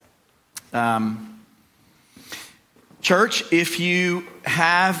Church, if you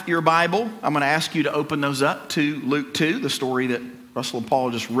have your Bible, I'm going to ask you to open those up to Luke 2, the story that Russell and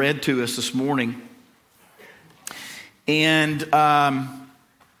Paul just read to us this morning. And, I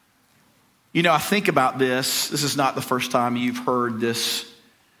think about this. This is not the first time you've heard this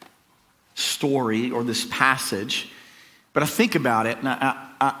story or this passage, but I think about it,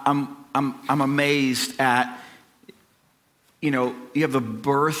 and I'm amazed at, you have the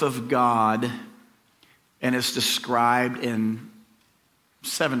birth of God, and it's described in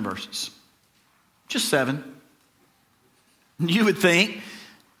 7 verses. Just 7. You would think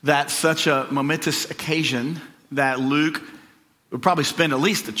that such a momentous occasion that Luke would probably spend at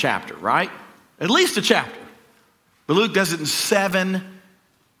least a chapter, right? At least a chapter. But Luke does it in 7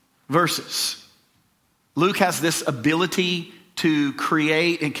 verses. Luke has this ability to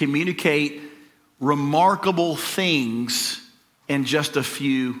create and communicate remarkable things in just a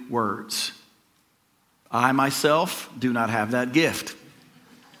few words. I myself do not have that gift.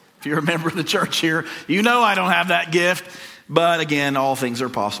 If you're a member of the church here, you know I don't have that gift. But again, all things are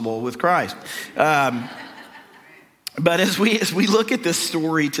possible with Christ. But as we look at this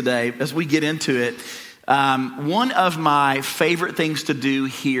story today, as we get into it, one of my favorite things to do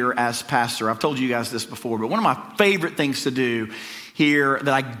here as pastor, I've told you guys this before, but one of my favorite things to do here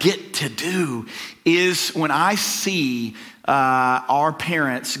that I get to do is when I see our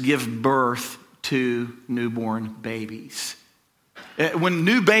parents give birth to newborn babies. When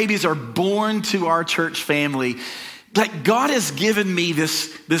new babies are born to our church family, like God has given me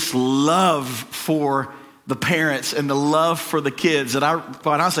this love for the parents and the love for the kids. And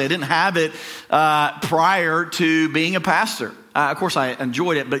quite honestly, I didn't have it prior to being a pastor. Of course, I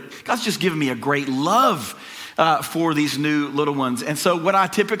enjoyed it, but God's just given me a great love for these new little ones. And so what I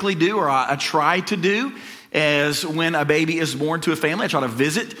typically do, or I try to do, is when a baby is born to a family, I try to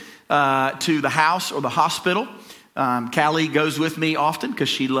visit to the house or the hospital. Callie goes with me often because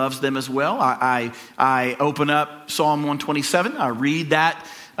she loves them as well. I open up Psalm 127. I read that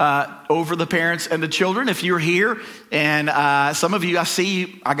over the parents and the children. If you're here, and some of you, I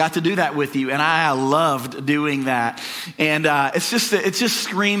see, I got to do that with you, and I loved doing that. And it just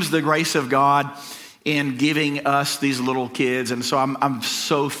screams the grace of God in giving us these little kids. And so I'm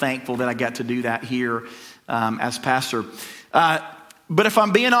so thankful that I got to do that here as pastor. But if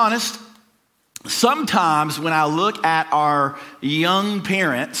I'm being honest, sometimes when I look at our young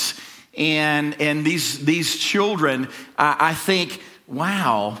parents and these children, I think,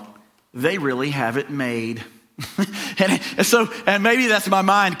 wow, they really have it made. and maybe that's my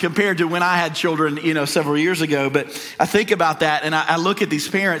mind compared to when I had children, several years ago. But I think about that, and I look at these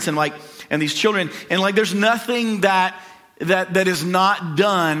parents and these children, and there's nothing that is not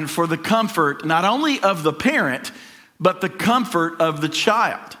done for the comfort, not only of the parent, but the comfort of the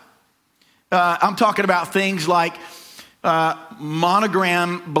child. I'm talking about things like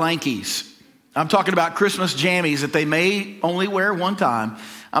monogram blankies. I'm talking about Christmas jammies that they may only wear one time.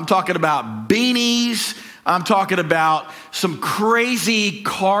 I'm talking about beanies. I'm talking about some crazy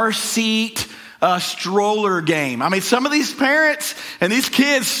car seat stroller game. I mean, some of these parents and these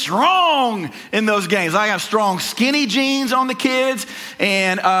kids strong in those games. I have strong skinny jeans on the kids,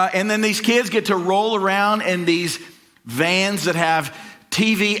 and then these kids get to roll around in these vans that have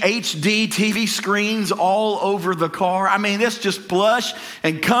HD TV screens all over the car. I mean, it's just plush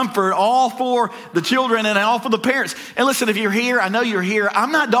and comfort, all for the children and all for the parents. And listen, if you're here, I know you're here.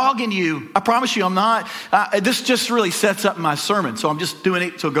 I'm not dogging you. I promise you I'm not. This just really sets up my sermon, so I'm just doing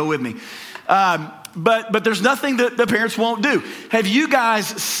it, so go with me. But there's nothing that the parents won't do. Have you guys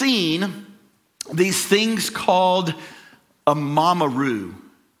seen these things called a mamaroo?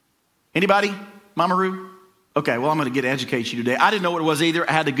 Anybody? Mamaroo? Okay, well, I'm going to educate you today. I didn't know what it was either.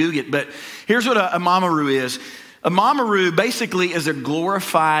 I had to Google it. But here's what a mamaroo is. A mamaroo basically is a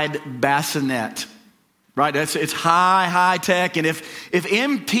glorified bassinet, right? It's high tech. And if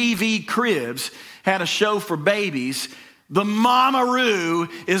MTV Cribs had a show for babies, the mamaroo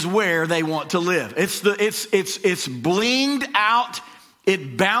is where they want to live. It's blinged out,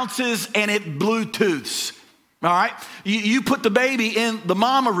 it bounces, and it Bluetooths. All right, you put the baby in the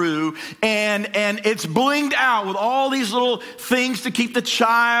mamaroo, and it's blinged out with all these little things to keep the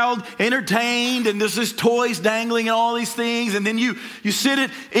child entertained, and there's this toys dangling and all these things, and then you sit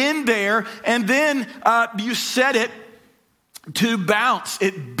it in there, and then you set it to bounce.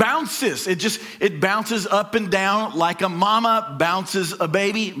 It bounces. It bounces up and down like a mama bounces a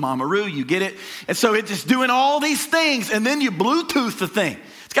baby. Mamaroo, you get it? And so it's just doing all these things, and then you Bluetooth the thing.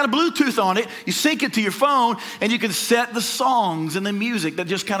 It's got a Bluetooth on it. You sync it to your phone, and you can set the songs and the music that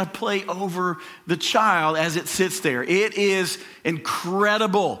just kind of play over the child as it sits there. It is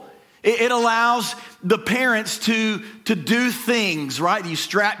incredible. It allows the parents to do things, right? You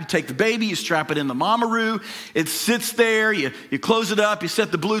take the baby, you strap it in the mamaroo. It sits there, you close it up, you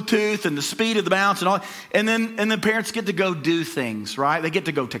set the Bluetooth and the speed of the bounce and all. And then parents get to go do things, right? They get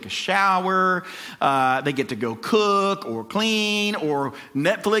to go take a shower. They get to go cook or clean or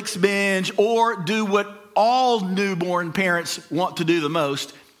Netflix binge or do what all newborn parents want to do the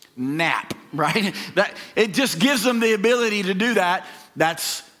most, nap, right? That it just gives them the ability to do that.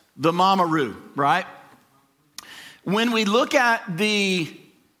 That's the mamaroo, right? When we look at the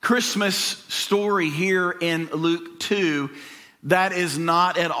Christmas story here in Luke 2, that is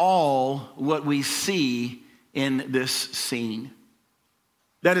not at all what we see in this scene.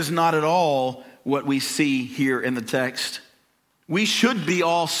 That is not at all what we see here in the text. We should be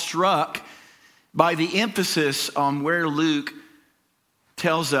all struck by the emphasis on where Luke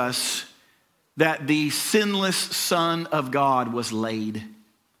tells us that the sinless Son of God was laid.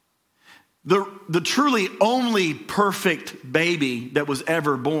 The truly only perfect baby that was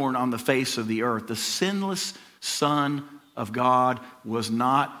ever born on the face of the earth, the sinless Son of God, was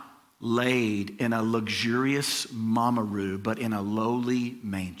not laid in a luxurious mamaroo, but in a lowly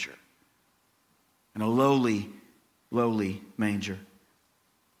manger. In a lowly manger.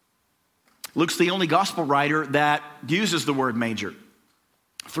 Luke's the only gospel writer that uses the word manger.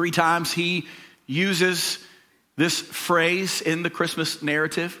 3 times he uses this phrase in the Christmas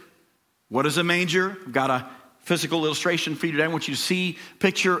narrative. What is a manger? I've got a physical illustration for you today. I want you to see a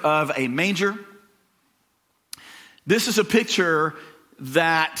picture of a manger. This is a picture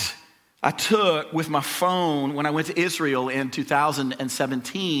that I took with my phone when I went to Israel in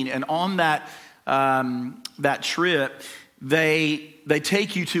 2017. And on that trip, they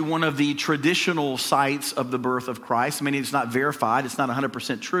take you to one of the traditional sites of the birth of Christ. I mean, it's not verified. It's not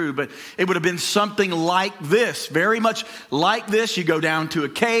 100% true, but it would have been something like this, very much like this. You go down to a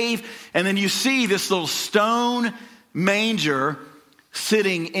cave, and then you see this little stone manger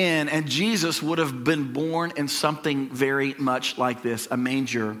sitting in, and Jesus would have been born in something very much like this, a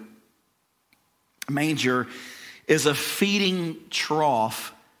manger. A manger is a feeding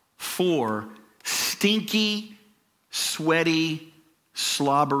trough for stinky, sweaty,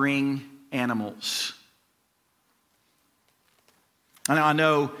 slobbering animals. And I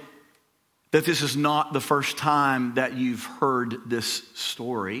know that this is not the first time that you've heard this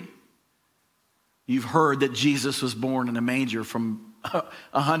story. You've heard that Jesus was born in a manger from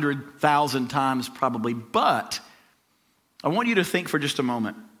 100,000 times probably, but I want you to think for just a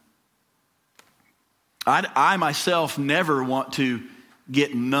moment. I myself never want to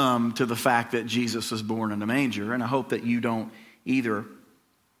get numb to the fact that Jesus was born in a manger, and I hope that you don't either.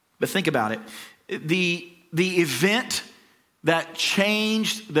 But think about it. The event that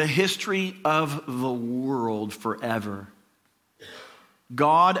changed the history of the world forever,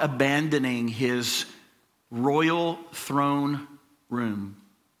 God abandoning his royal throne room,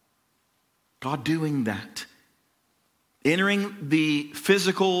 God doing that, entering the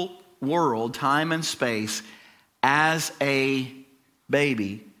physical world, time and space, as a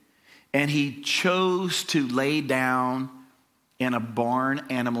baby, and he chose to lay down in a barn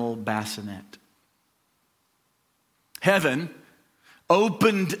animal bassinet. Heaven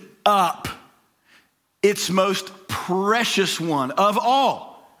opened up its most precious one of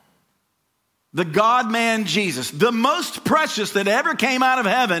all, the God-man Jesus, the most precious that ever came out of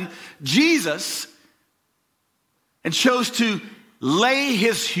heaven, Jesus, and chose to lay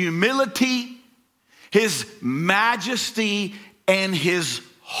his humility, his majesty, and his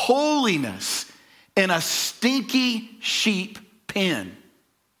holiness in a stinky sheep pen.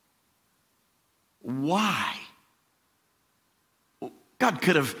 Why? God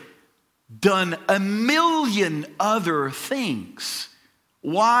could have done a million other things.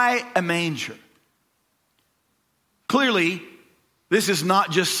 Why a manger? Clearly, this is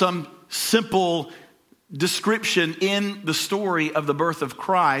not just some simple description in the story of the birth of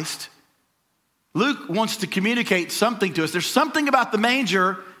Christ. Luke wants to communicate something to us. There's something about the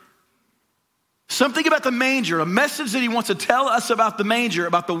manger, a message that he wants to tell us about the manger,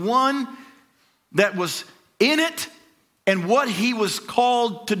 about the one that was in it and what he was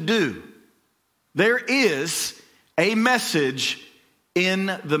called to do. There is a message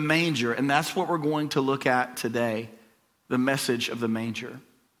in the manger, and that's what we're going to look at today, the message of the manger.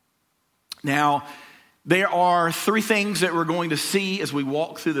 Now, there are 3 things that we're going to see as we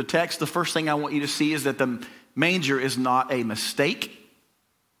walk through the text. The first thing I want you to see is that the manger is not a mistake.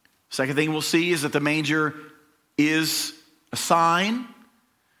 Second thing we'll see is that the manger is a sign.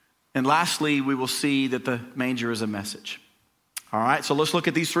 And lastly, we will see that the manger is a message. All right, so let's look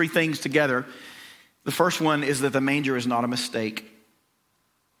at these 3 things together. The first one is that the manger is not a mistake.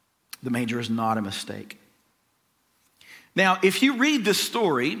 The manger is not a mistake. Now, if you read this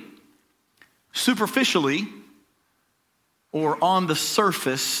story superficially or on the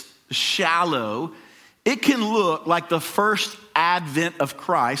surface, shallow, it can look like the first advent of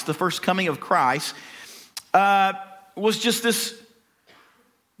Christ, the first coming of Christ, was just this.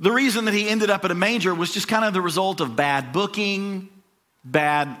 The reason that he ended up at a manger was just kind of the result of bad booking,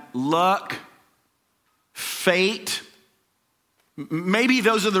 bad luck, fate. Maybe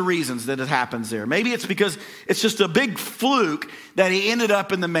those are the reasons that it happens there. Maybe it's because it's just a big fluke that he ended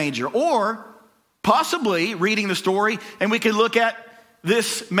up in the manger. Or possibly reading the story, and we can look at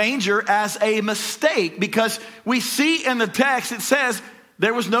this manger as a mistake, because we see in the text it says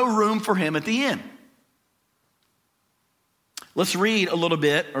there was no room for him at the inn. Let's read a little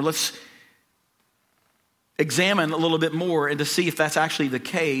bit, or let's examine a little bit more and to see if that's actually the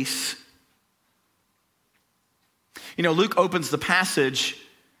case. You know, Luke opens the passage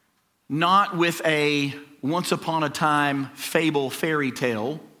not with a once upon a time fable, fairy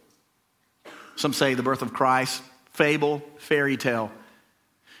tale. Some say the birth of Christ, fable, fairy tale.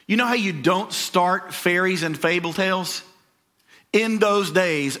 You know how you don't start fairies and fable tales? In those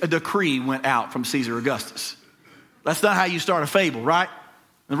days, a decree went out from Caesar Augustus. That's not how you start a fable, right?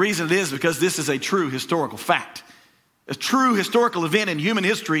 The reason it is because this is a true historical fact. A true historical event in human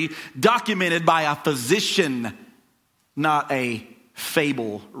history documented by a physician, not a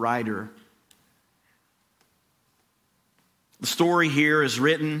fable writer. The story here is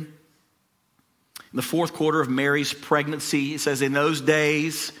written in the fourth quarter of Mary's pregnancy. It says, in those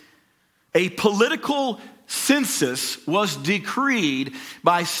days, a political census was decreed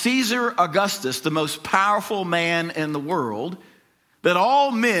by Caesar Augustus, the most powerful man in the world, that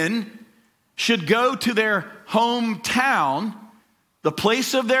all men should go to their hometown, the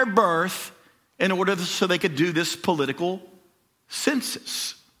place of their birth, in order so they could do this political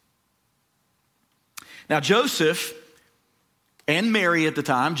census. Now, Joseph and Mary at the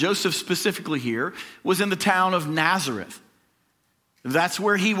time, Joseph specifically here, was in the town of Nazareth. That's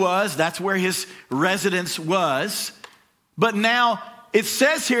where he was. That's where his residence was. But now it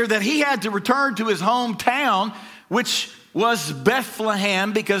says here that he had to return to his hometown, which was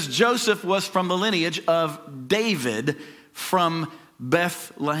Bethlehem, because Joseph was from the lineage of David from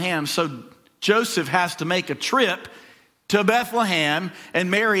Bethlehem. So Joseph has to make a trip to Bethlehem, and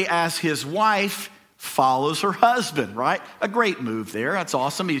Mary, as his wife, follows her husband, right? A great move there. That's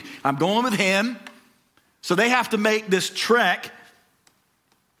awesome. I'm going with him. So they have to make this trek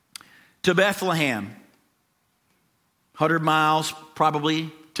to Bethlehem. 100 miles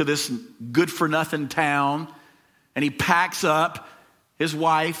probably to this good-for-nothing town. And he packs up his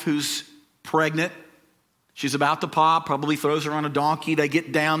wife, who's pregnant. She's about to pop, probably throws her on a donkey. They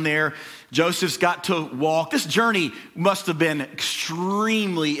get down there. Joseph's got to walk. This journey must have been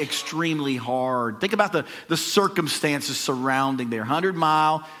extremely, extremely hard. Think about the circumstances surrounding their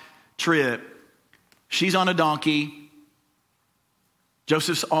 100-mile trip. She's on a donkey.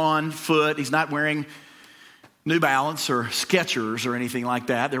 Joseph's on foot. He's not wearing New Balance or Skechers or anything like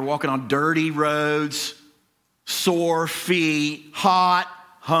that. They're walking on dirty roads, sore feet, hot,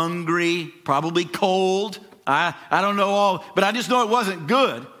 hungry, probably cold. I don't know all, but I just know it wasn't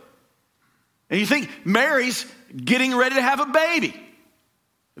good. And you think Mary's getting ready to have a baby.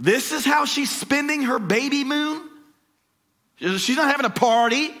 This is how she's spending her baby moon? She's not having a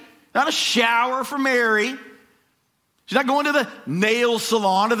party, not a shower for Mary. She's not going to the nail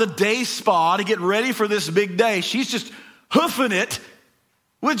salon or the day spa to get ready for this big day. She's just hoofing it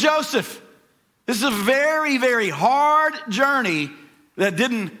with Joseph. This is a very, very hard journey that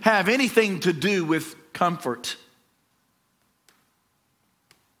didn't have anything to do with comfort.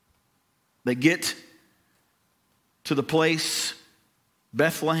 They get to the place,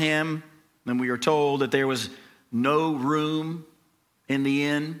 Bethlehem, and we are told that there was no room in the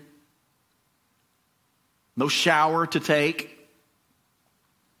inn. No shower to take,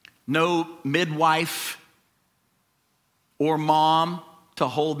 no midwife or mom to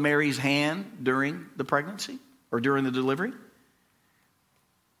hold Mary's hand during the pregnancy or during the delivery.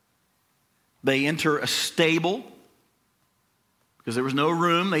 They enter a stable because there was no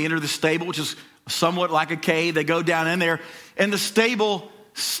room. They enter the stable, which is somewhat like a cave. They go down in there, and the stable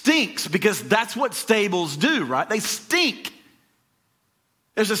stinks because that's what stables do, right? They stink.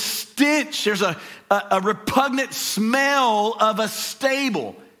 There's a stench. There's a repugnant smell of a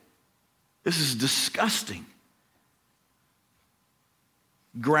stable. This is disgusting.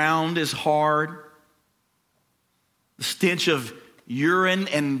 Ground is hard. The stench of urine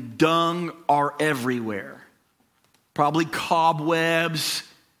and dung are everywhere. Probably cobwebs.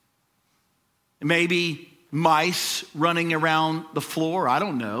 Maybe mice running around the floor. I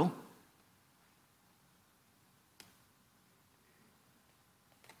don't know.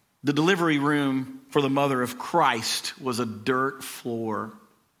 The delivery room for the mother of Christ was a dirt floor.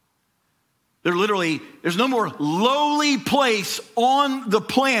 There's no more lowly place on the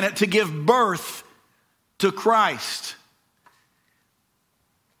planet to give birth to Christ.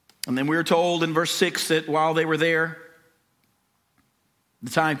 And then we are told in verse 6 that while they were there, the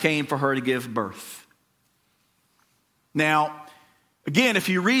time came for her to give birth. Now, again, if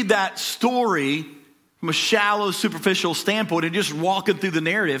you read that story from a shallow, superficial standpoint and just walking through the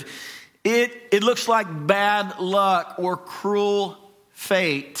narrative, it looks like bad luck or cruel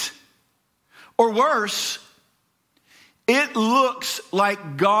fate. Or worse, it looks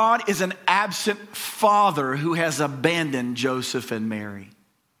like God is an absent father who has abandoned Joseph and Mary.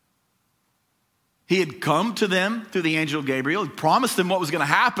 He had come to them through the angel Gabriel. He promised them what was going to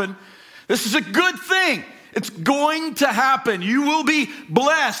happen. This is a good thing. It's going to happen. You will be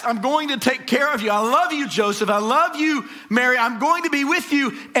blessed. I'm going to take care of you. I love you, Joseph. I love you, Mary. I'm going to be with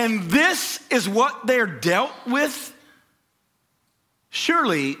you. And this is what they're dealt with?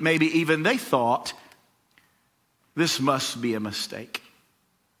 Surely, maybe even they thought, this must be a mistake.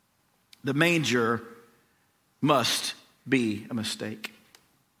 The manger must be a mistake.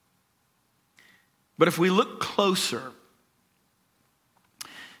 But if we look closer,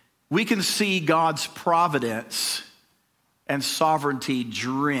 we can see God's providence and sovereignty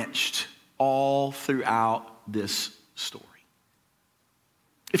drenched all throughout this story.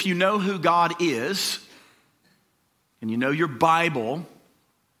 If you know who God is, and you know your Bible,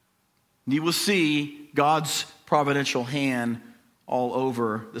 you will see God's providential hand all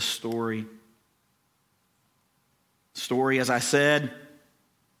over the story. Story, as I said,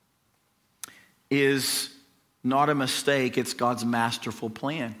 is not a mistake. It's God's masterful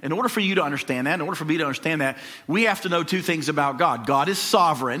plan. In order for you to understand that, in order for me to understand that, we have to know two things about God. God is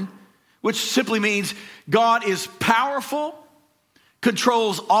sovereign, which simply means God is powerful,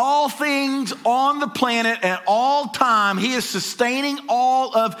 controls all things on the planet at all time. He is sustaining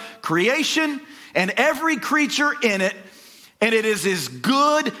all of creation and every creature in it, and it is his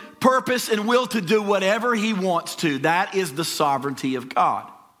good purpose and will to do whatever he wants to. That is the sovereignty of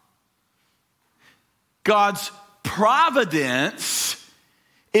God. God's providence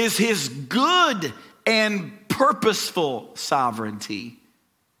is his good and purposeful sovereignty.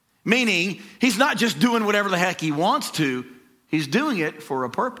 Meaning, he's not just doing whatever the heck he wants to, he's doing it for a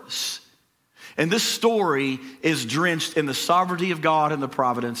purpose. And this story is drenched in the sovereignty of God and the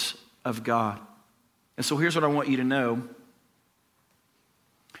providence of God. And so here's what I want you to know.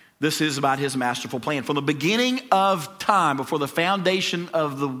 This is about his masterful plan. From the beginning of time, before the foundation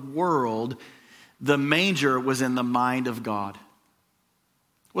of the world, the manger was in the mind of God.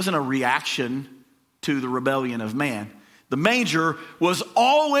 It wasn't a reaction to the rebellion of man. The manger was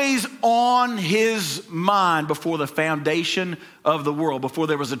always on his mind before the foundation of the world, before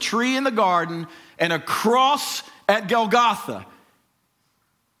there was a tree in the garden and a cross at Golgotha.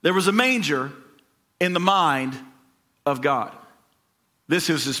 There was a manger in the mind of God. This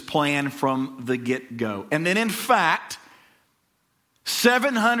is his plan from the get-go. And then in fact,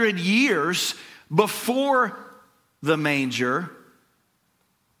 700 years before the manger,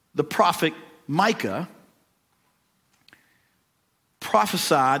 the prophet Micah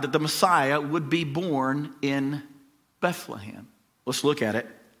prophesied that the Messiah would be born in Bethlehem. Let's look at it.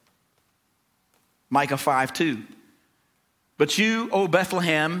 Micah 5:2. But you, O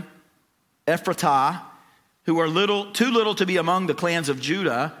Bethlehem, Ephratah, who are too little to be among the clans of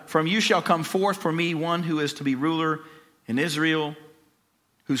Judah, from you shall come forth for me one who is to be ruler in Israel,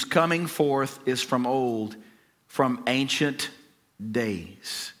 whose coming forth is from old, from ancient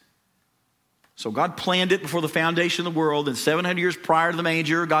days. So God planned it before the foundation of the world, and 700 years prior to the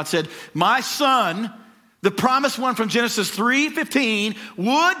manger, God said, my son, the promised one from Genesis 3:15,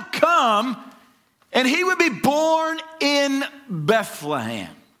 would come, and he would be born in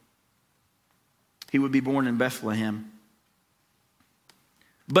Bethlehem. He would be born in Bethlehem.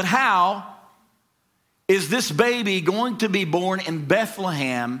 But how is this baby going to be born in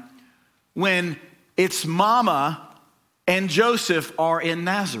Bethlehem when its mama and Joseph are in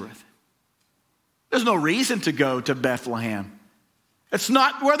Nazareth? There's no reason to go to Bethlehem. It's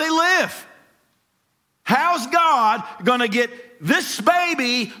not where they live. How's God going to get this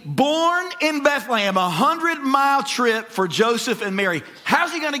baby born in Bethlehem, 100-mile trip for Joseph and Mary?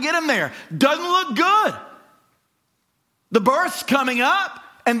 How's he going to get him there? Doesn't look good. The birth's coming up,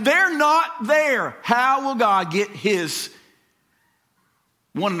 and they're not there. How will God get his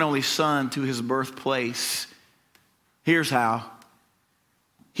one and only son to his birthplace? Here's how.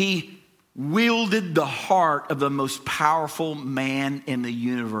 He wielded the heart of the most powerful man in the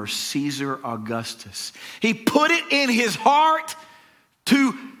universe, Caesar Augustus. He put it in his heart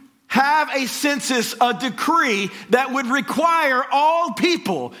to have a census, a decree that would require all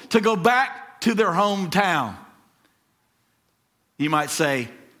people to go back to their hometown. You might say,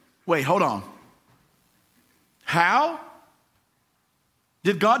 wait, hold on. How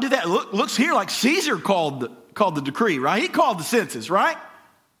did God do that? Looks here like Caesar called the decree, right? He called the census, right?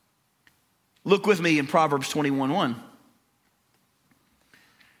 Look with me in Proverbs 21:1.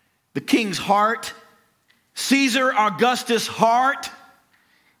 The king's heart, Caesar Augustus' heart,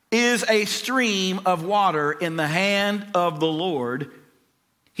 is a stream of water in the hand of the Lord.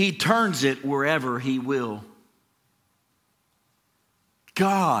 He turns it wherever he will.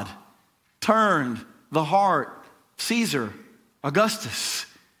 God turned the heart of Caesar Augustus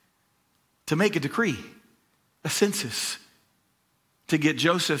to make a decree, a census, to get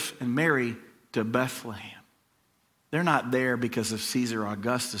Joseph and Mary to Bethlehem. They're not there because of Caesar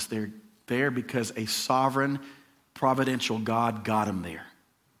Augustus. They're there because a sovereign, providential God got them there.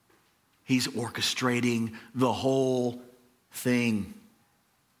 He's orchestrating the whole thing.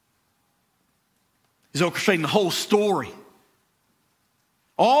 He's orchestrating the whole story.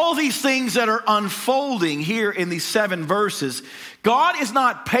 All these things that are unfolding here in these 7 verses, God is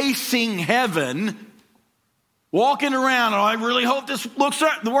not pacing heaven, walking around, I really hope this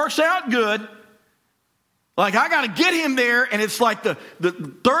works out good. Like, I got to get him there, and it's like the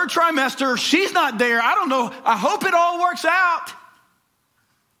 3rd trimester, she's not there. I don't know. I hope it all works out.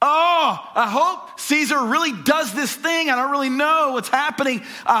 Oh, I hope Caesar really does this thing. I don't really know what's happening.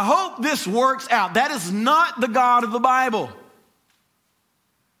 I hope this works out. That is not the God of the Bible.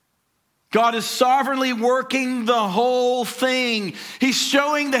 God is sovereignly working the whole thing. He's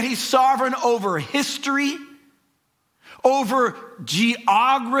showing that he's sovereign over history, over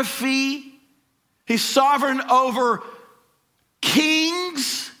geography. He's sovereign over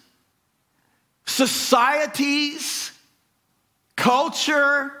kings, societies,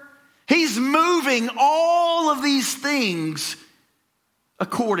 culture. He's moving all of these things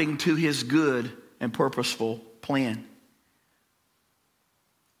according to his good and purposeful plan.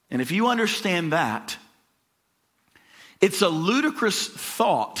 And if you understand that, it's a ludicrous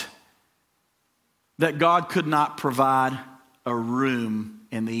thought that God could not provide a room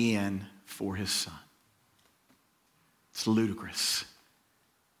in the inn for his son. It's ludicrous.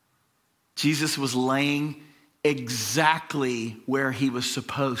 Jesus was laying exactly where he was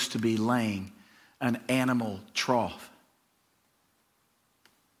supposed to be laying, an animal trough.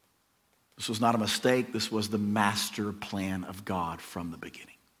 This was not a mistake. This was the master plan of God from the beginning.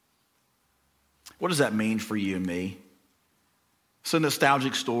 What does that mean for you and me? It's a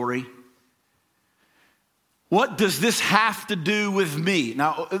nostalgic story. What does this have to do with me?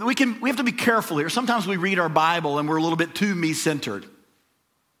 Now, we have to be careful here. Sometimes we read our Bible and we're a little bit too me-centered.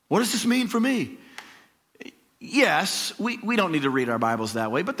 What does this mean for me? Yes, we don't need to read our Bibles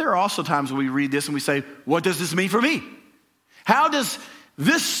that way, but there are also times when we read this and we say, what does this mean for me? How does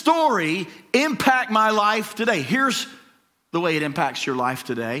this story impact my life today? Here's the way it impacts your life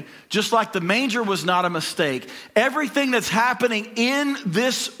today. Just like the manger was not a mistake, everything that's happening in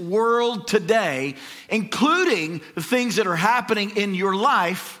this world today, including the things that are happening in your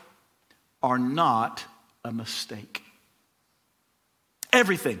life, are not a mistake.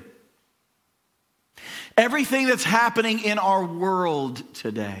 Everything. Everything that's happening in our world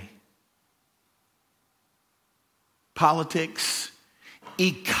today. Politics,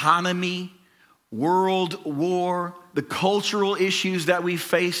 economy, world war, the cultural issues that we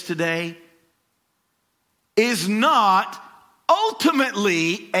face today is not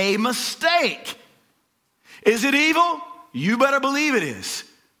ultimately a mistake. Is it evil? You better believe it is.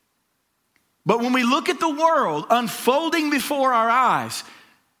 But when we look at the world unfolding before our eyes,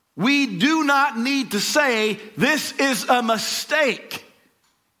 we do not need to say this is a mistake.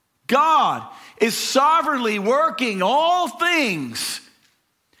 God is sovereignly working all things.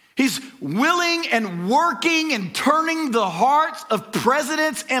 He's willing and working and turning the hearts of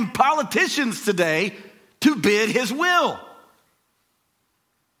presidents and politicians today to bid his will.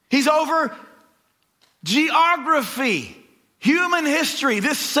 He's over geography, human history.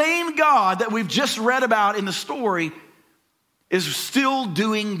 This same God that we've just read about in the story is still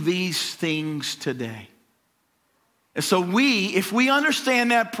doing these things today. And so if we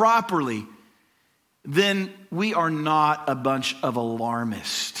understand that properly, then we are not a bunch of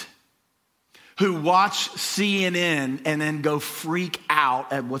alarmists who watch CNN and then go freak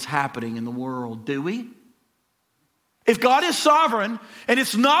out at what's happening in the world, do we? If God is sovereign and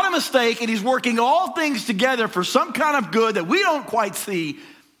it's not a mistake and he's working all things together for some kind of good that we don't quite see,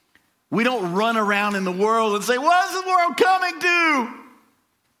 we don't run around in the world and say, what is the world coming to?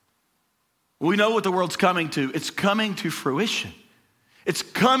 We know what the world's coming to. It's coming to fruition. It's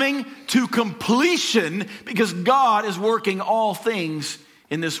coming to completion because God is working all things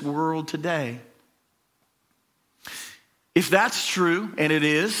in this world today. If that's true, and it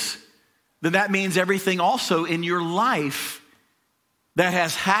is, then that means everything also in your life that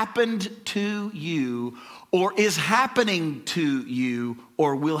has happened to you or is happening to you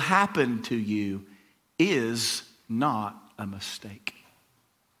or will happen to you is not a mistake.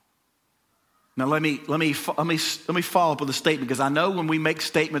 Now let me follow up with a statement, because I know when we make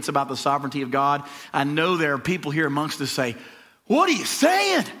statements about the sovereignty of God, I know there are people here amongst us say, "What are you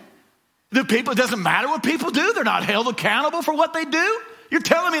saying? It doesn't matter what people do. They're not held accountable for what they do. You're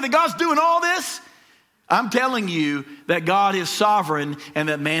telling me that God's doing all this?" I'm telling you that God is sovereign and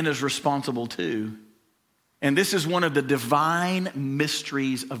that man is responsible too. And this is one of the divine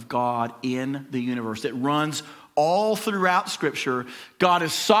mysteries of God in the universe. It runs all throughout Scripture. God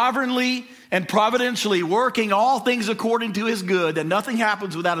is sovereignly and providentially working all things according to his good, that nothing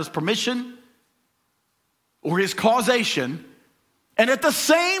happens without his permission or his causation. And at the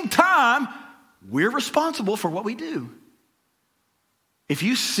same time, we're responsible for what we do. If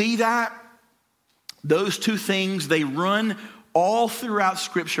you see that, those two things, they run all throughout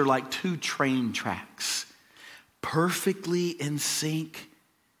Scripture like two train tracks, perfectly in sync,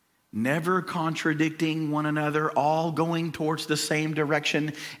 never contradicting one another, all going towards the same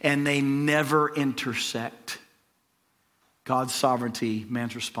direction, and they never intersect. God's sovereignty,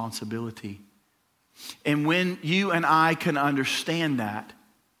 man's responsibility. And when you and I can understand that,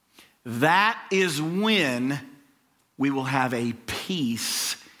 that is when we will have a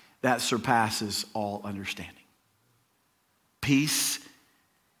peace that surpasses all understanding. Peace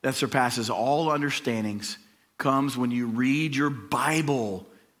that surpasses all understandings comes when you read your Bible,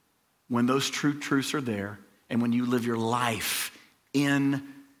 when those true truths are there, and when you live your life in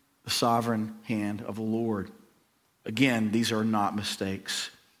the sovereign hand of the Lord. Again, these are not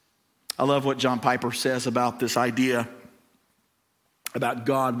mistakes. I love what John Piper says about this idea about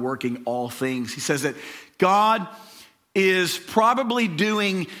God working all things. He says that God is probably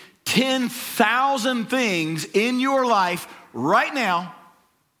doing 10,000 things in your life right now,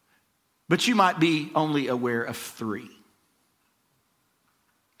 but you might be only aware of 3.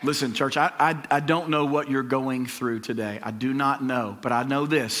 Listen, church, I don't know what you're going through today. I do not know, but I know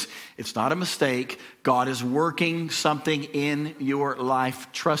this. It's not a mistake. God is working something in your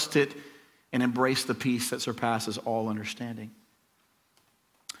life. Trust it and embrace the peace that surpasses all understanding.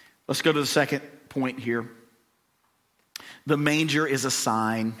 Let's go to the second point here. The manger is a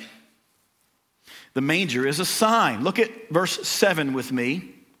sign. The manger is a sign. Look at verse 7 with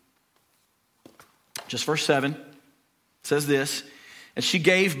me. Just verse 7. It says this: "And she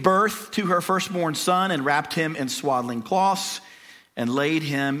gave birth to her firstborn son and wrapped him in swaddling cloths and laid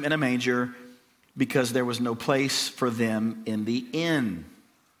him in a manger because there was no place for them in the inn."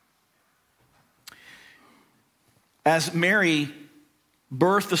 As Mary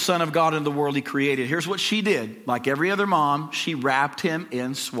birthed the Son of God into the world he created, here's what she did. Like every other mom, she wrapped him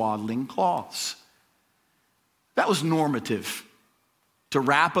in swaddling cloths. That was normative. To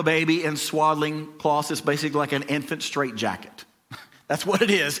wrap a baby in swaddling cloths is basically like an infant straitjacket. That's what it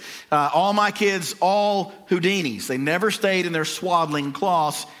is. All my kids, all Houdinis, they never stayed in their swaddling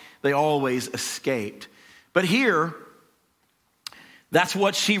cloths. They always escaped. But here, that's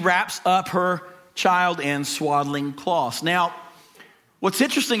what she wraps up her child in, swaddling cloths. Now, what's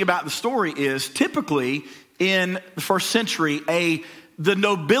interesting about the story is typically in the first century, the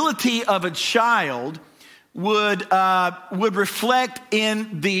nobility of a child would reflect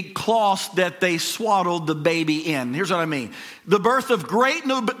in the cloths that they swaddled the baby in. Here's what I mean. The birth of great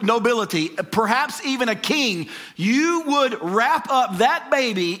nobility, perhaps even a king, you would wrap up that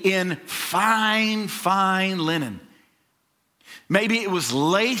baby in fine, fine linen. Maybe it was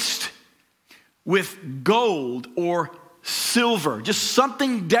laced with gold or silver, just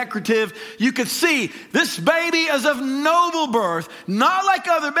something decorative. You could see this baby is of noble birth, not like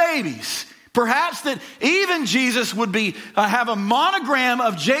other babies. Perhaps that even Jesus would have a monogram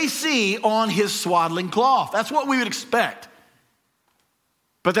of JC on his swaddling cloth. That's what we would expect.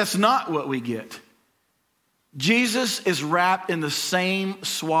 But that's not what we get. Jesus is wrapped in the same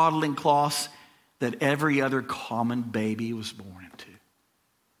swaddling cloths that every other common baby was born into.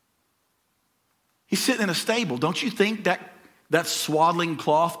 He's sitting in a stable. Don't you think that swaddling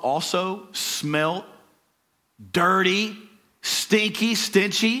cloth also smelled dirty, stinky,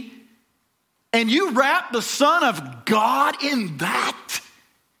 stinchy? And you wrap the Son of God in that?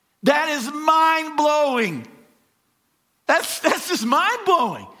 That is mind-blowing. That's just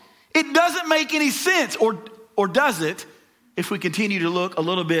mind-blowing. It doesn't make any sense, or does it, if we continue to look a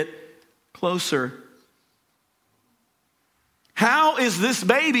little bit closer? How is this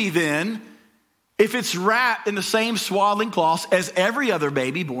baby then, if it's wrapped in the same swaddling cloths as every other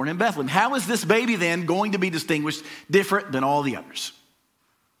baby born in Bethlehem? How is this baby then going to be distinguished different than all the others?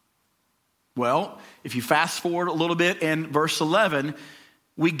 Well, if you fast forward a little bit in verse 11,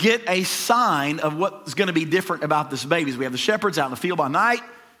 we get a sign of what's going to be different about this baby. We have the shepherds out in the field by night.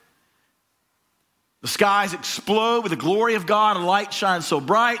 The skies explode with the glory of God, and light shines so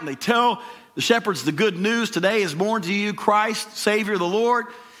bright, and they tell the shepherds the good news. Today is born to you Christ, Savior the Lord.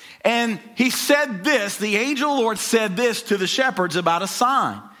 And he said this, the angel of the Lord said this to the shepherds about a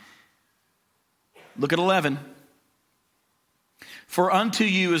sign. Look at 11. For unto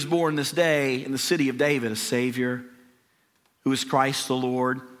you is born this day in the city of David a Savior, who is Christ the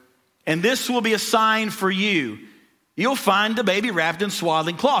Lord. And this will be a sign for you. You'll find the baby wrapped in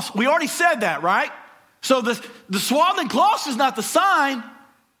swaddling cloths. We already said that, right? So the swaddling cloths is not the sign.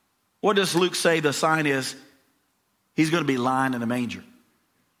 What does Luke say the sign is? He's going to be lying in a manger.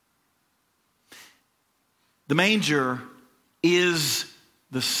 The manger is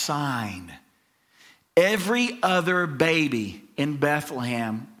the sign. Every other baby in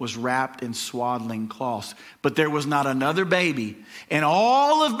Bethlehem was wrapped in swaddling cloths. But there was not another baby in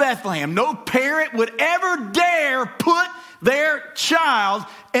all of Bethlehem. No parent would ever dare put their child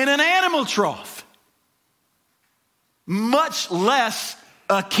in an animal trough. Much less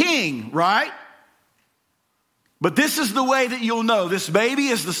a king, right? But this is the way that you'll know this baby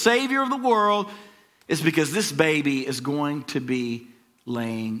is the Savior of the world, is because this baby is going to be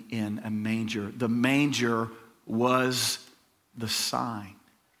laying in a manger. The manger was the sign.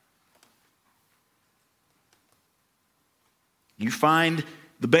 You find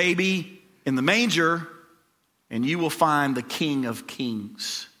the baby in the manger, and you will find the King of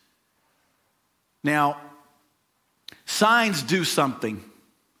Kings. Now, signs do something.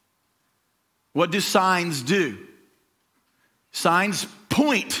 What do signs do? Signs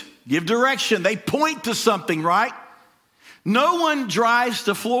point, give direction. They point to something, right? No one drives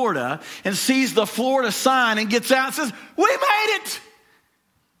to Florida and sees the Florida sign and gets out and says, we made it.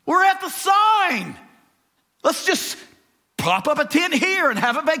 We're at the sign. Let's just pop up a tent here and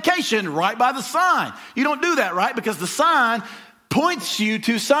have a vacation right by the sign. You don't do that, right? Because the sign points you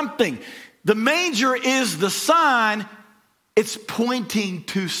to something. The manger is the sign. It's pointing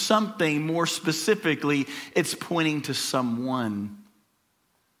to something. More specifically, it's pointing to someone.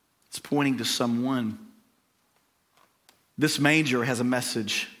 It's pointing to someone. This manger has a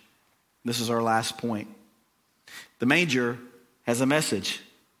message. This is our last point. The manger has a message.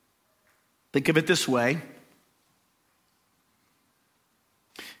 Think of it this way.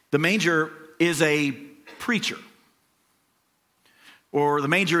 The manger is a preacher, or the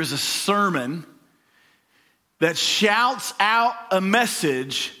manger is a sermon that shouts out a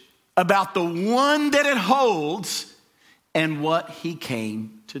message about the one that it holds and what he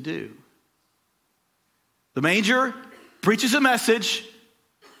came to do. The manger preaches a message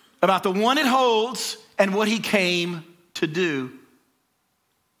about the one it holds and what he came to do.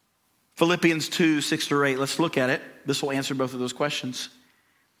 Philippians 2, 6-8. Let's look at it. This will answer both of those questions.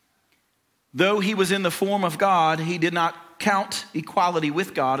 Though he was in the form of God, he did not count equality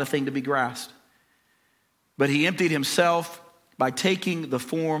with God a thing to be grasped. But he emptied himself by taking the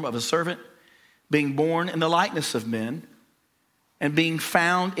form of a servant, being born in the likeness of men, and being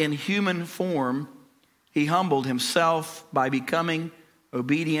found in human form, he humbled himself by becoming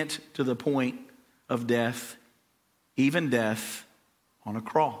obedient to the point of death, even death on a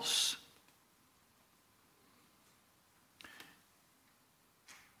cross.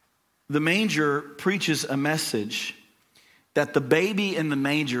 The manger preaches a message that the baby in the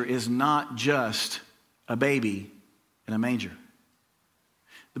manger is not just a baby in a manger.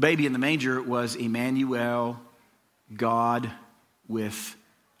 The baby in the manger was Emmanuel, God with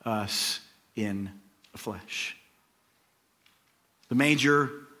us in the flesh. The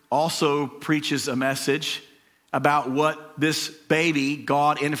manger also preaches a message about what this baby,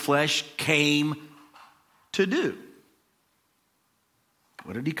 God in flesh, came to do.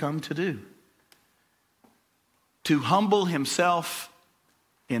 What did he come to do? To humble himself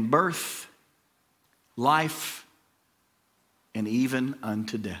in birth, life, and even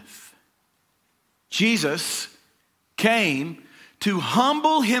unto death. Jesus came to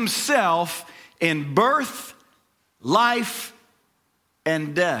humble himself in birth, life,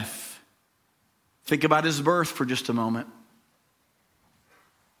 and death. Think about his birth for just a moment.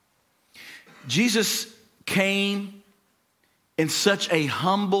 Jesus came in such a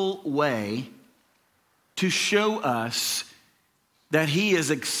humble way to show us that he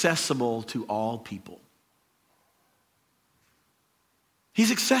is accessible to all people.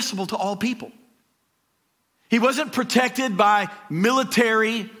 He's accessible to all people. He wasn't protected by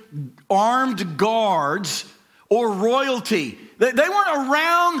military armed guards or royalty. They weren't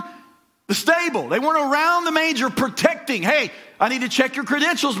around the stable. They weren't around the manger protecting. Hey, I need to check your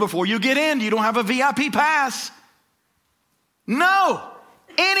credentials before you get in. You don't have a VIP pass. No.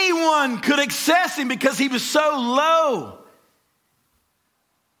 Anyone could access him because he was so low.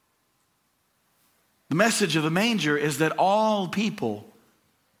 The message of the manger is that all people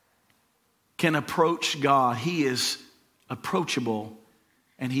can approach God. He is approachable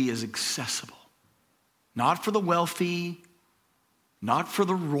and he is accessible. Not for the wealthy, not for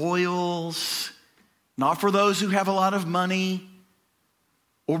the royals, not for those who have a lot of money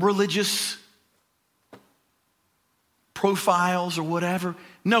or religious profiles or whatever.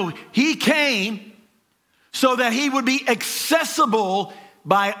 No, he came so that he would be accessible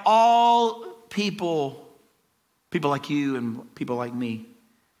by all people. People like you and people like me.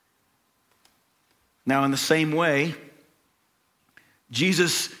 Now, in the same way,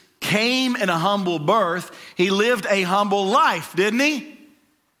 Jesus came in a humble birth. He lived a humble life, didn't he?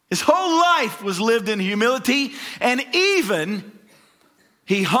 His whole life was lived in humility, and even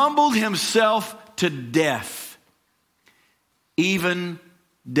he humbled himself to death. Even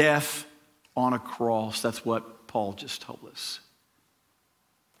death on a cross. That's what Paul just told us.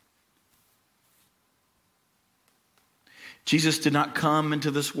 Jesus did not come into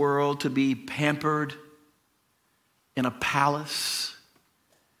this world to be pampered in a palace.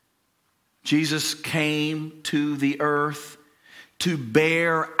 Jesus came to the earth to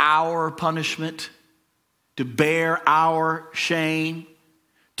bear our punishment, to bear our shame,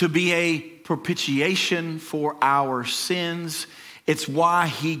 to be a propitiation for our sins. It's why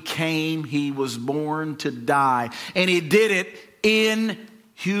he came. He was born to die. And he did it in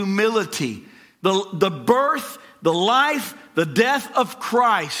humility. The birth, the life, the death of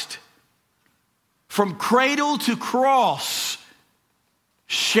Christ, from cradle to cross,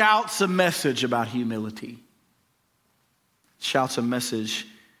 shouts a message about humility. Shouts a message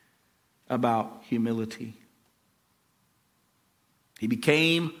about humility. He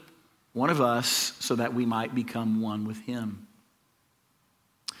became one of us so that we might become one with him.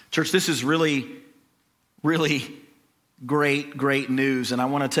 Church, this is really, really great news. And I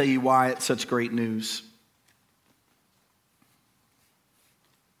want to tell you why it's such great news.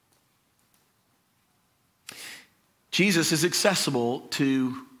 Jesus is accessible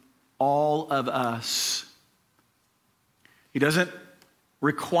to all of us. He doesn't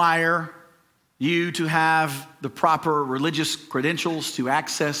require you to have the proper religious credentials to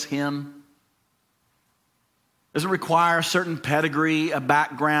access him. Doesn't require a certain pedigree, a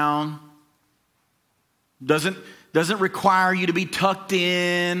background. Doesn't require you to be tucked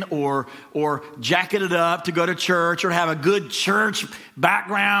in or jacketed up to go to church or have a good church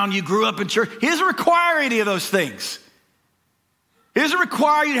background. You grew up in church. He doesn't require any of those things. He doesn't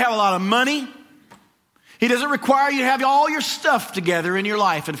require you to have a lot of money. He doesn't require you to have all your stuff together in your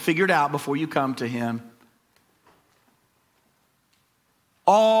life and figured out before you come to him.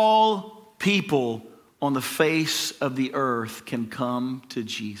 All people on the face of the earth can come to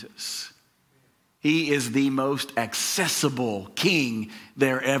Jesus. He is the most accessible king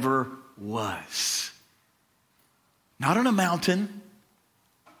there ever was. Not on a mountain.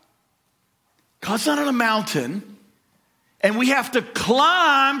 God's not on a mountain. And we have to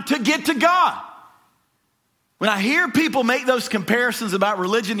climb to get to God. When I hear people make those comparisons about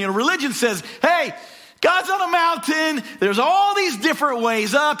religion, religion says, hey, God's on a mountain. There's all these different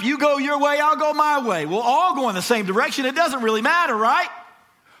ways up. You go your way, I'll go my way. We'll all go in the same direction. It doesn't really matter, right?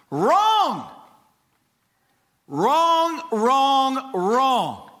 Wrong. Wrong.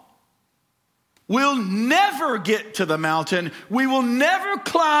 We'll never get to the mountain. We will never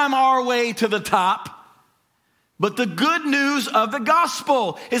climb our way to the top. But the good news of the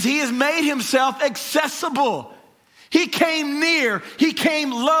gospel is he has made himself accessible. He came near. He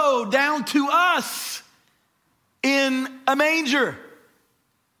came low down to us in a manger.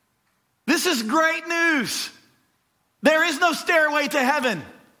 This is great news. There is no stairway to heaven.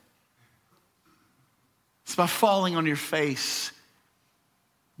 It's by falling on your face,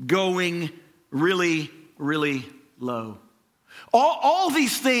 going really, really low. All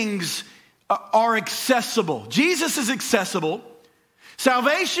these things are accessible. Jesus is accessible.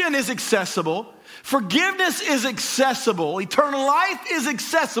 Salvation is accessible. Forgiveness is accessible. Eternal life is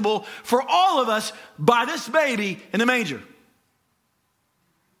accessible for all of us by this baby in the manger.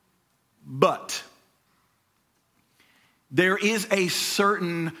 But there is a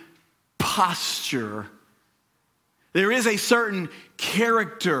certain posture, there is a certain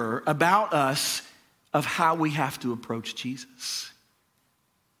character about us of how we have to approach Jesus.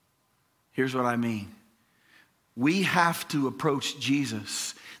 Here's what I mean. we have to approach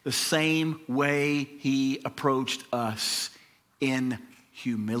Jesus the same way he approached us, in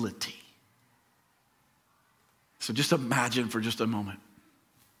humility. So just imagine for just a moment.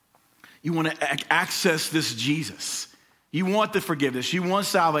 You want to access this Jesus. You want the forgiveness. You want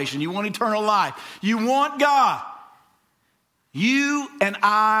salvation. You want eternal life. You want God. You and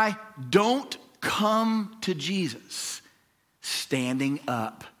I don't come to Jesus standing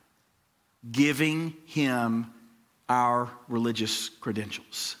up, giving him our religious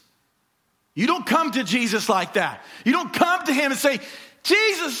credentials. You don't come to Jesus like that. You don't come to him and say,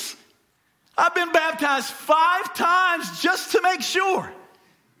 Jesus, I've been baptized 5 times just to make sure.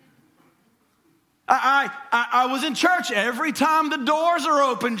 I was in church every time the doors are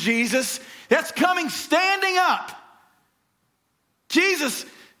open, Jesus. That's coming standing up. Jesus,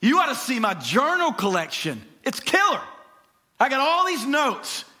 you ought to see my journal collection. It's killer. I got all these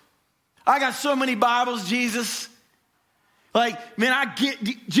notes. I got so many Bibles, Jesus. Like, man,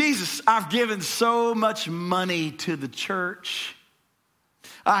 Jesus, I've given so much money to the church.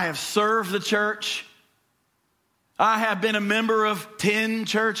 I have served the church. I have been a member of 10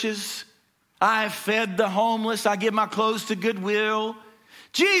 churches. I have fed the homeless. I give my clothes to Goodwill.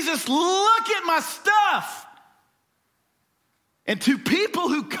 Jesus, look at my stuff. And to people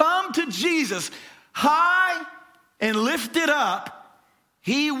who come to Jesus high and lifted up,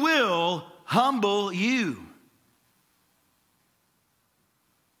 he will humble you.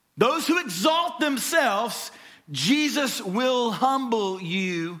 Those who exalt themselves, Jesus will humble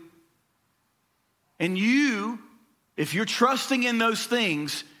you. And you, if you're trusting in those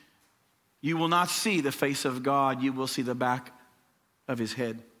things, you will not see the face of God. You will see the back of his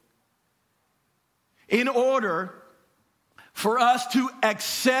head. In order for us to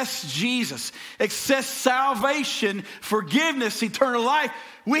access Jesus, access salvation, forgiveness, eternal life,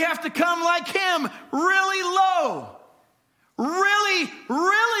 we have to come like him, really low. Really,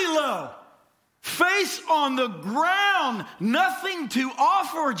 really low. Face on the ground. Nothing to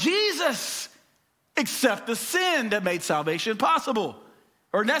offer Jesus except the sin that made salvation possible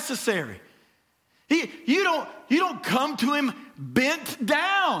or necessary. You don't come to him bent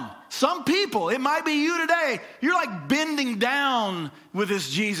down. Some people, it might be you today, you're like bending down with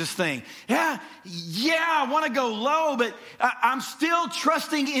this Jesus thing. Yeah, I want to go low, but I'm still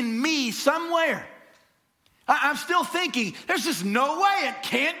trusting in me somewhere. I'm still thinking, there's just no way it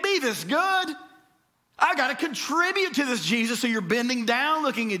can't be this good. I got to contribute to this Jesus. So you're bending down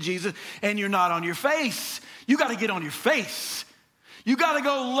looking at Jesus and you're not on your face. You got to get on your face. You got to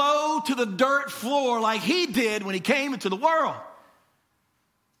go low to the dirt floor like he did when he came into the world.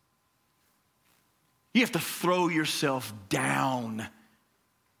 You have to throw yourself down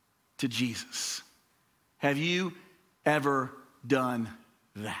to Jesus. Have you ever done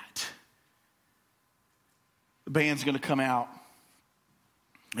that? The band's going to come out.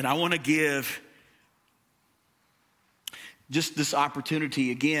 And I want to give just this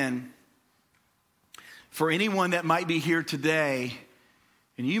opportunity again for anyone that might be here today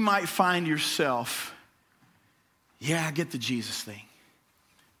and you might find yourself, I get the Jesus thing.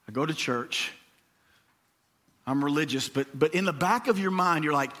 I go to church. I'm religious. But in the back of your mind,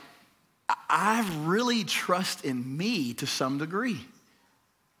 you're like, I really trust in me to some degree.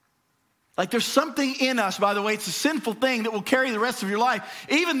 Like there's something in us, by the way, it's a sinful thing that will carry the rest of your life.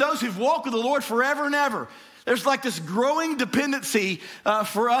 Even those who've walked with the Lord forever and ever. There's like this growing dependency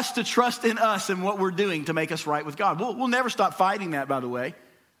for us to trust in us and what we're doing to make us right with God. We'll never stop fighting that, by the way.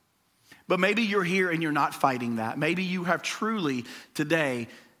 But maybe you're here and you're not fighting that. Maybe you have truly today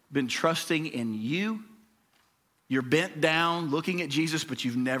been trusting in you. You're bent down looking at Jesus, but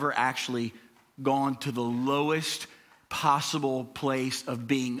you've never actually gone to the lowest possible place of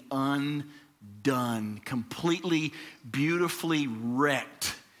being undone, completely, beautifully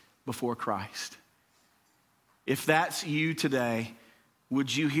wrecked before Christ. If that's you today,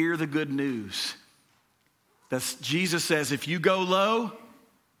 would you hear the good news? Jesus says, if you go low,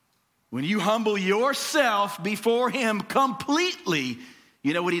 when you humble yourself before him completely,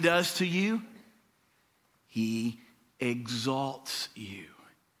 you know what he does to you? He exalts you.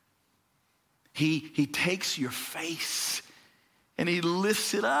 He takes your face and he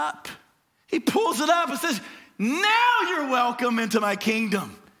lifts it up. He pulls it up and says, now you're welcome into my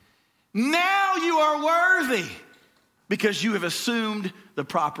kingdom. Now you are worthy because you have assumed the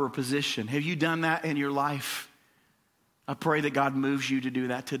proper position. Have you done that in your life? I pray that God moves you to do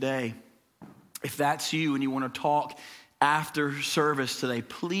that today. If that's you and you want to talk after service today,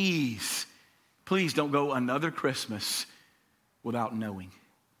 please don't go another Christmas without knowing.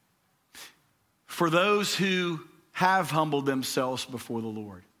 For those who have humbled themselves before the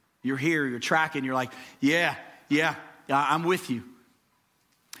Lord, you're here, you're tracking, you're like, yeah, Yeah, I'm with you.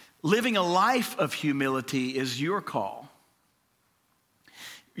 Living a life of humility is your call.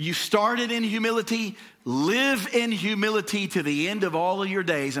 You started in humility, live in humility to the end of all of your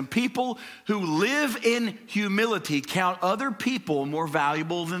days. And people who live in humility count other people more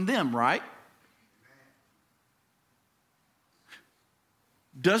valuable than them, right?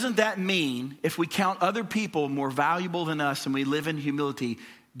 Doesn't that mean if we count other people more valuable than us and we live in humility,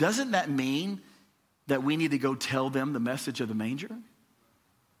 doesn't that mean that we need to go tell them the message of the manger?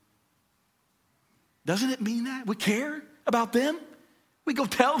 Doesn't it mean that? We care about them? We go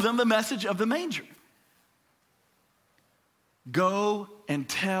tell them the message of the manger. Go and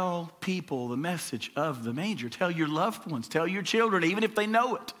tell people the message of the manger. Tell your loved ones, tell your children, even if they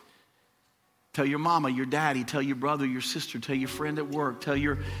know it. Tell your mama, your daddy, tell your brother, your sister, tell your friend at work, tell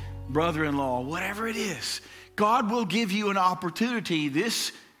your brother-in-law, whatever it is. God will give you an opportunity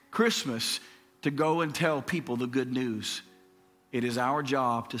this Christmas to go and tell people the good news. It is our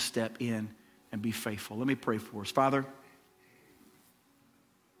job to step in and be faithful. Let me pray for us. Father,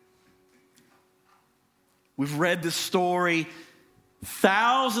 we've read this story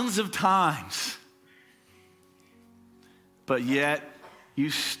thousands of times, but yet you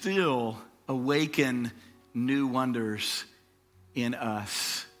still awaken new wonders in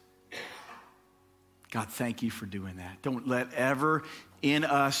us. God, thank you for doing that. Don't let ever in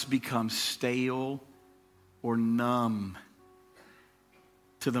us become stale or numb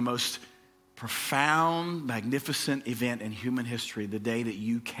to the most profound, magnificent event in human history, the day that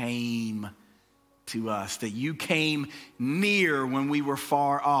you came to us, that you came near when we were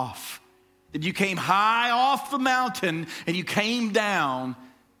far off, that you came high off the mountain and you came down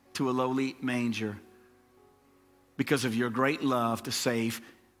to a lowly manger because of your great love to save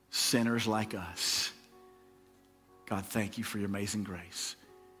sinners like us. God, thank you for your amazing grace.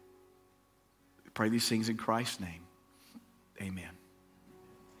 We pray these things in Christ's name. Amen.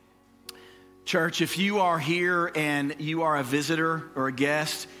 Church, if you are here and you are a visitor or a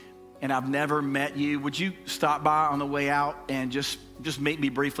guest and I've never met you, would you stop by on the way out and just meet me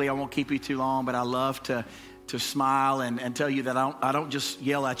briefly? I won't keep you too long, but I love to smile and tell you that I don't just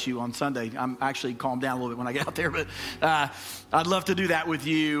yell at you on Sunday. I'm actually calm down a little bit when I get out there, but I'd love to do that with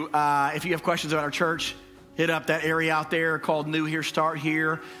you. If you have questions about our church, hit up that area out there called New Here, Start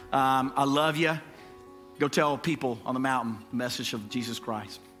Here. I love you. Go tell people on the mountain the message of Jesus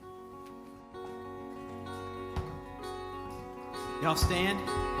Christ. Y'all stand.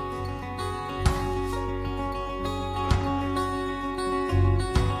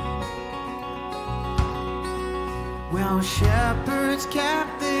 Well, shepherds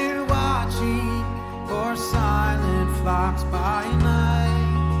kept their watching for silent flocks by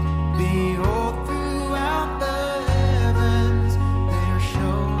night. Behold, throughout the heavens there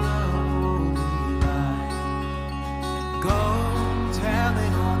shone a holy light. Go tell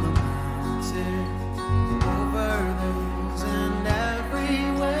it on the mountain, over the hills and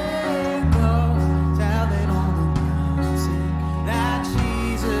everywhere. Go tell it on the mountain that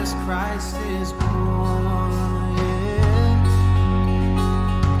Jesus Christ is born.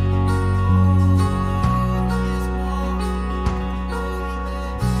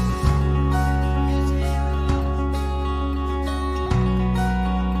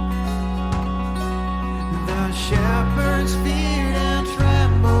 Shepherds fear